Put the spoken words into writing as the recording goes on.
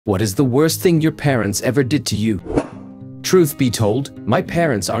What is the worst thing your parents ever did to you? Truth be told, my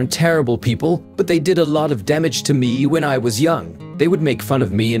parents aren't terrible people, but they did a lot of damage to me when I was young. They would make fun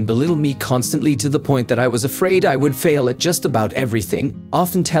of me and belittle me constantly to the point that I was afraid I would fail at just about everything,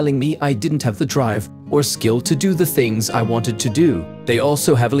 often telling me I didn't have the drive or skill to do the things I wanted to do. They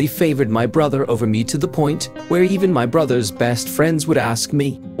also heavily favored my brother over me to the point where even my brother's best friends would ask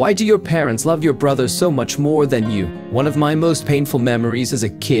me, "Why do your parents love your brother so much more than you?" One of my most painful memories as a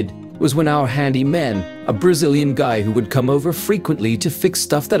kid was when our handyman, a Brazilian guy who would come over frequently to fix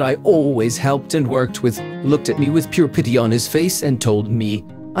stuff that I always helped and worked with, looked at me with pure pity on his face and told me,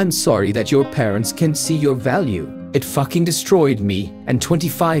 "I'm sorry that your parents can see your value." It fucking destroyed me, and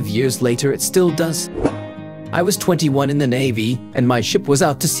 25 years later it still does. I was 21 in the Navy, and my ship was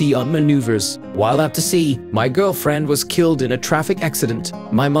out to sea on maneuvers. While out to sea, my girlfriend was killed in a traffic accident.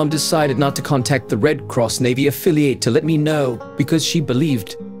 My mom decided not to contact the Red Cross Navy affiliate to let me know because she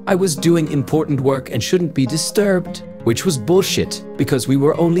believed I was doing important work and shouldn't be disturbed, which was bullshit because we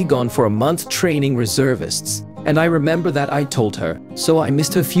were only gone for a month training reservists. And I remember that I told her, so I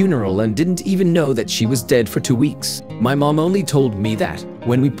missed her funeral and didn't even know that she was dead for 2 weeks. My mom only told me that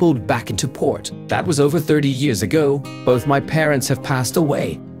when we pulled back into port. That was over 30 years ago. Both my parents have passed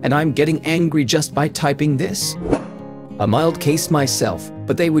away, and I'm getting angry just by typing this. A mild case myself,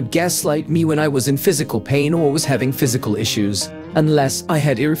 but they would gaslight me when I was in physical pain or was having physical issues, unless I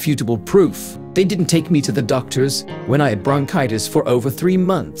had irrefutable proof. They didn't take me to the doctors when I had bronchitis for over 3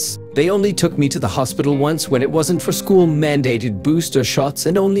 months. They only took me to the hospital once when it wasn't for school-mandated booster shots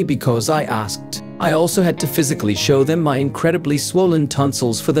and only because I asked. I also had to physically show them my incredibly swollen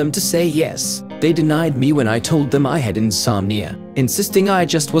tonsils for them to say yes. They denied me when I told them I had insomnia, insisting I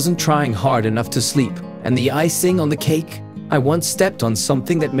just wasn't trying hard enough to sleep. And the icing on the cake? I once stepped on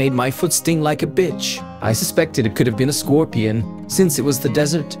something that made my foot sting like a bitch. I suspected it could have been a scorpion, since it was the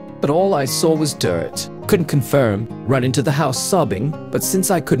desert, but all I saw was dirt. Couldn't confirm, run into the house sobbing, but since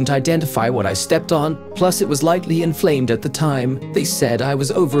I couldn't identify what I stepped on, plus it was lightly inflamed at the time, they said I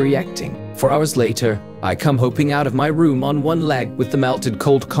was overreacting. 4 hours later, I come hoping out of my room on one leg with the melted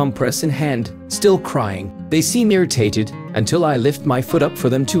cold compress in hand, still crying. They seem irritated until I lift my foot up for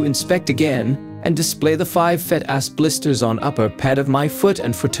them to inspect again and display the 5 fat-ass blisters on upper pad of my foot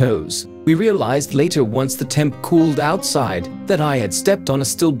and for toes. We realized later once the temp cooled outside that I had stepped on a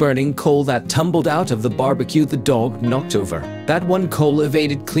still burning coal that tumbled out of the barbecue the dog knocked over. That one coal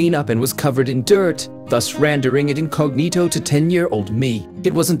evaded cleanup and was covered in dirt, thus rendering it incognito to 10-year-old me.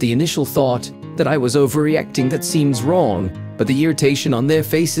 It wasn't the initial thought that I was overreacting that seems wrong, but the irritation on their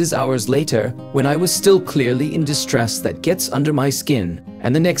faces hours later when I was still clearly in distress that gets under my skin.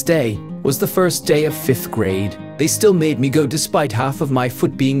 And the next day was the first day of 5th grade. They still made me go despite half of my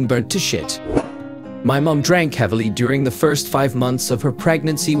foot being burnt to shit. My mom drank heavily during the first 5 months of her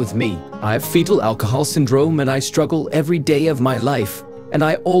pregnancy with me. I have fetal alcohol syndrome and I struggle every day of my life. And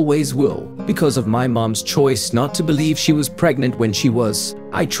I always will, because of my mom's choice not to believe she was pregnant when she was.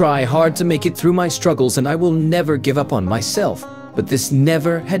 I try hard to make it through my struggles and I will never give up on myself. But this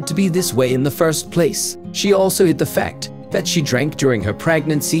never had to be this way in the first place. She also hid the fact that she drank during her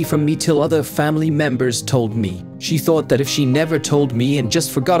pregnancy from me till other family members told me. She thought that if she never told me and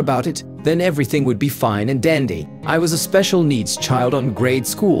just forgot about it, then everything would be fine and dandy. I was a special needs child on grade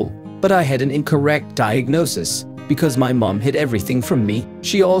school, but I had an incorrect diagnosis because my mom hid everything from me.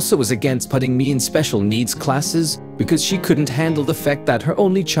 She also was against putting me in special needs classes because she couldn't handle the fact that her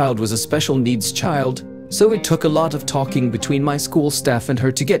only child was a special needs child. So it took a lot of talking between my school staff and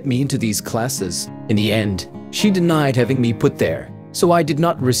her to get me into these classes. In the end, she denied having me put there, so I did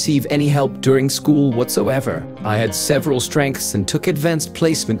not receive any help during school whatsoever. I had several strengths and took advanced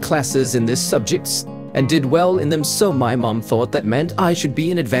placement classes in these subjects and did well in them, so my mom thought that meant I should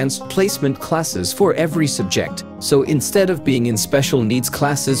be in advanced placement classes for every subject. So instead of being in special needs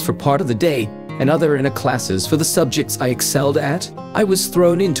classes for part of the day and other inner classes for the subjects I excelled at, I was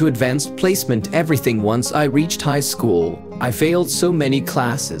thrown into advanced placement everything once I reached high school. I failed so many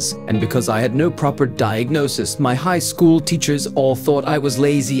classes, and because I had no proper diagnosis, my high school teachers all thought I was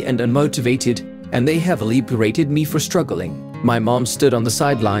lazy and unmotivated, and they heavily berated me for struggling. My mom stood on the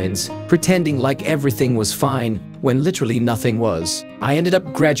sidelines, pretending like everything was fine, when literally nothing was. I ended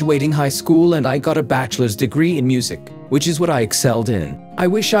up graduating high school and I got a bachelor's degree in music, which is what I excelled in. I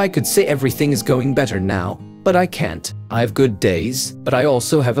wish I could say everything is going better now, but I can't. I have good days, but I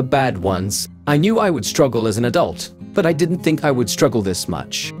also have bad ones. I knew I would struggle as an adult, but I didn't think I would struggle this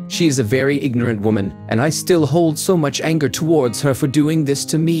much. She is a very ignorant woman, and I still hold so much anger towards her for doing this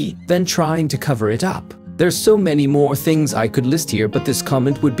to me, then trying to cover it up. There's so many more things I could list here, but this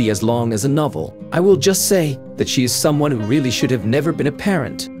comment would be as long as a novel. I will just say that she is someone who really should have never been a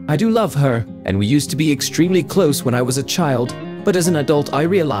parent. I do love her, and we used to be extremely close when I was a child, but as an adult I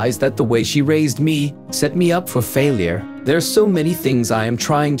realized that the way she raised me set me up for failure. There are so many things I am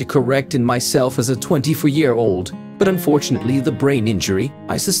trying to correct in myself as a 24-year-old, but unfortunately the brain injury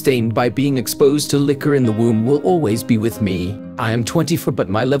I sustained by being exposed to liquor in the womb will always be with me. I am 24, but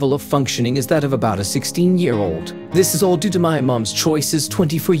my level of functioning is that of about a 16-year-old. This is all due to my mom's choices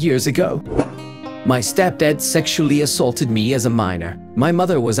 24 years ago. My stepdad sexually assaulted me as a minor. My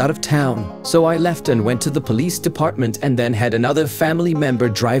mother was out of town, so I left and went to the police department and then had another family member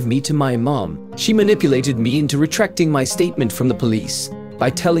drive me to my mom. She manipulated me into retracting my statement from the police by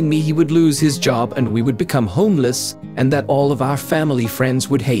telling me he would lose his job and we would become homeless and that all of our family friends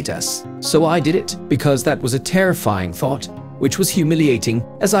would hate us. So I did it because that was a terrifying thought, which was humiliating,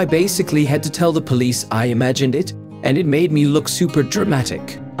 as I basically had to tell the police I imagined it, and it made me look super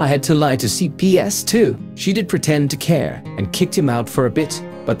dramatic. I had to lie to CPS too. She did pretend to care and kicked him out for a bit,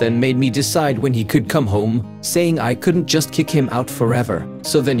 but then made me decide when he could come home, saying I couldn't just kick him out forever.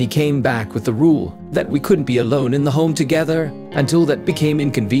 So then he came back with the rule that we couldn't be alone in the home together until that became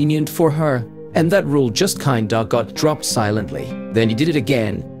inconvenient for her, and that rule just kinda got dropped silently. Then he did it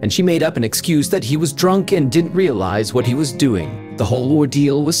again, and she made up an excuse that he was drunk and didn't realize what he was doing. The whole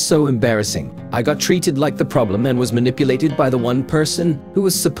ordeal was so embarrassing. I got treated like the problem and was manipulated by the one person who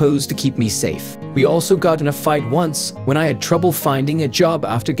was supposed to keep me safe. We also got in a fight once when I had trouble finding a job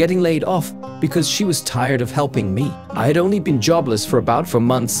after getting laid off because she was tired of helping me. I had only been jobless for about 4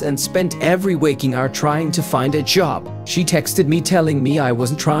 months and spent every waking hour trying to find a job. She texted me telling me I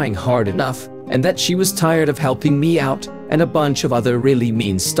wasn't trying hard enough and that she was tired of helping me out and a bunch of other really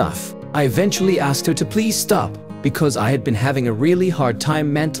mean stuff. I eventually asked her to please stop because I had been having a really hard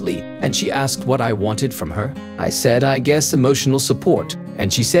time mentally, and she asked what I wanted from her. I said I guess emotional support,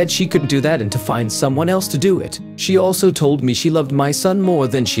 and she said she couldn't do that and to find someone else to do it. She also told me she loved my son more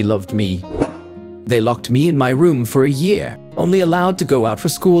than she loved me. They locked me in my room for a year, only allowed to go out for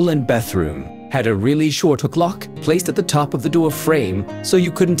school and bathroom. Had a really short hook lock placed at the top of the door frame, so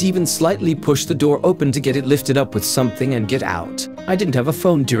you couldn't even slightly push the door open to get it lifted up with something and get out. I didn't have a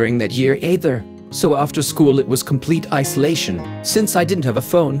phone during that year either, so after school it was complete isolation. Since I didn't have a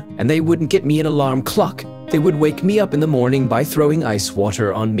phone and they wouldn't get me an alarm clock, they would wake me up in the morning by throwing ice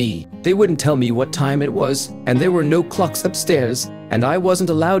water on me. They wouldn't tell me what time it was, and there were no clocks upstairs, and I wasn't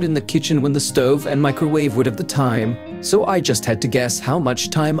allowed in the kitchen when the stove and microwave would have the time, so I just had to guess how much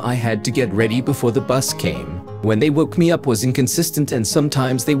time I had to get ready before the bus came. When they woke me up was inconsistent, and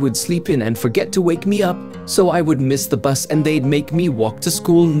sometimes they would sleep in and forget to wake me up, so I would miss the bus and they'd make me walk to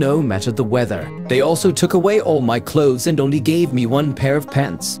school no matter the weather. They also took away all my clothes and only gave me 1 pair of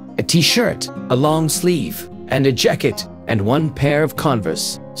pants, a t-shirt, a long sleeve, and a jacket, and 1 pair of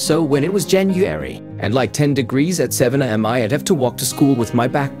Converse. So when it was January and like 10 degrees at 7 AM, I'd have to walk to school with my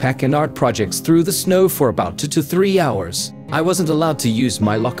backpack and art projects through the snow for about 2 to 3 hours. I wasn't allowed to use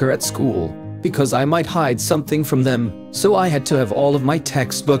my locker at school because I might hide something from them, so I had to have all of my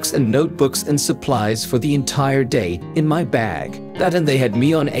textbooks and notebooks and supplies for the entire day in my bag. That and they had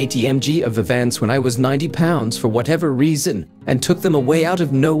me on 80 mg of events when I was 90 pounds for whatever reason and took them away out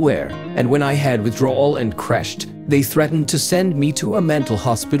of nowhere, and when I had withdrawal and crashed, they threatened to send me to a mental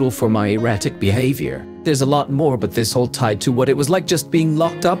hospital for my erratic behavior. There's a lot more, but this all tied to what it was like just being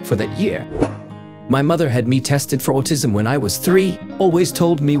locked up for that year. My mother had me tested for autism when I was 3, always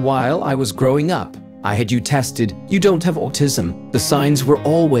told me while I was growing up, I had you tested, you don't have autism. The signs were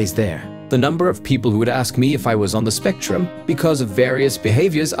always there. The number of people who would ask me if I was on the spectrum because of various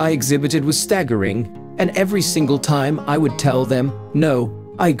behaviors I exhibited was staggering, and every single time I would tell them,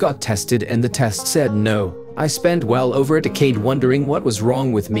 no, I got tested and the test said no. I spent well over a decade wondering what was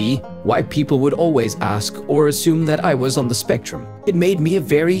wrong with me, why people would always ask or assume that I was on the spectrum. It made me a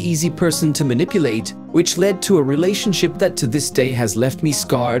very easy person to manipulate, which led to a relationship that to this day has left me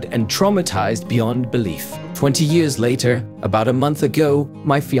scarred and traumatized beyond belief. 20 years later, about a month ago,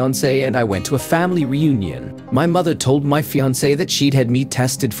 my fiancé and I went to a family reunion. My mother told my fiancé that she'd had me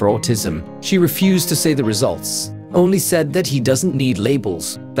tested for autism. She refused to say the results, only said that he doesn't need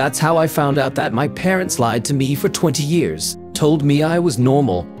labels. That's how I found out that my parents lied to me for 20 years, told me I was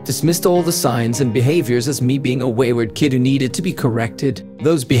normal, dismissed all the signs and behaviors as me being a wayward kid who needed to be corrected.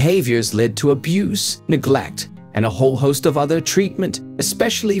 Those behaviors led to abuse, neglect, and a whole host of other treatment,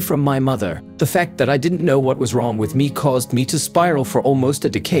 especially from my mother. The fact that I didn't know what was wrong with me caused me to spiral for almost a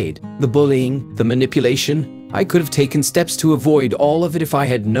decade. The bullying, the manipulation, I could have taken steps to avoid all of it if I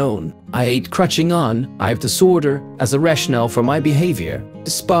had known. I hate crutching on, I have disorder, as a rationale for my behavior.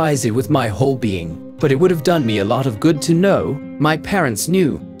 Despise it with my whole being. But it would have done me a lot of good to know. My parents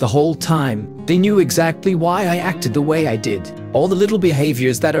knew the whole time. They knew exactly why I acted the way I did. All the little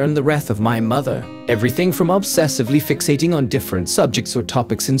behaviors that earn the wrath of my mother. Everything from obsessively fixating on different subjects or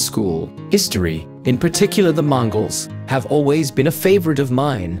topics in school. History, in particular the Mongols, have always been a favorite of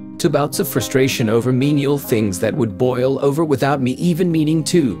mine, to bouts of frustration over menial things that would boil over without me even meaning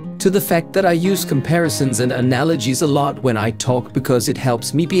to the fact that I use comparisons and analogies a lot when I talk because it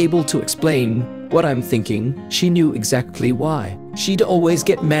helps me be able to explain what I'm thinking. She knew exactly why. She'd always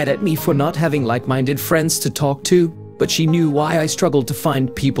get mad at me for not having like-minded friends to talk to, but she knew why I struggled to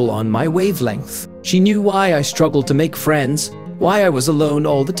find people on my wavelength. She knew why I struggled to make friends, why I was alone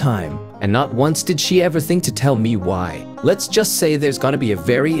all the time, and not once did she ever think to tell me why. Let's just say there's gonna be a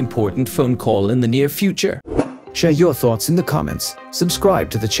very important phone call in the near future. Share your thoughts in the comments.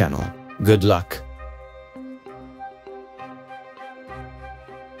 Subscribe to the channel. Good luck.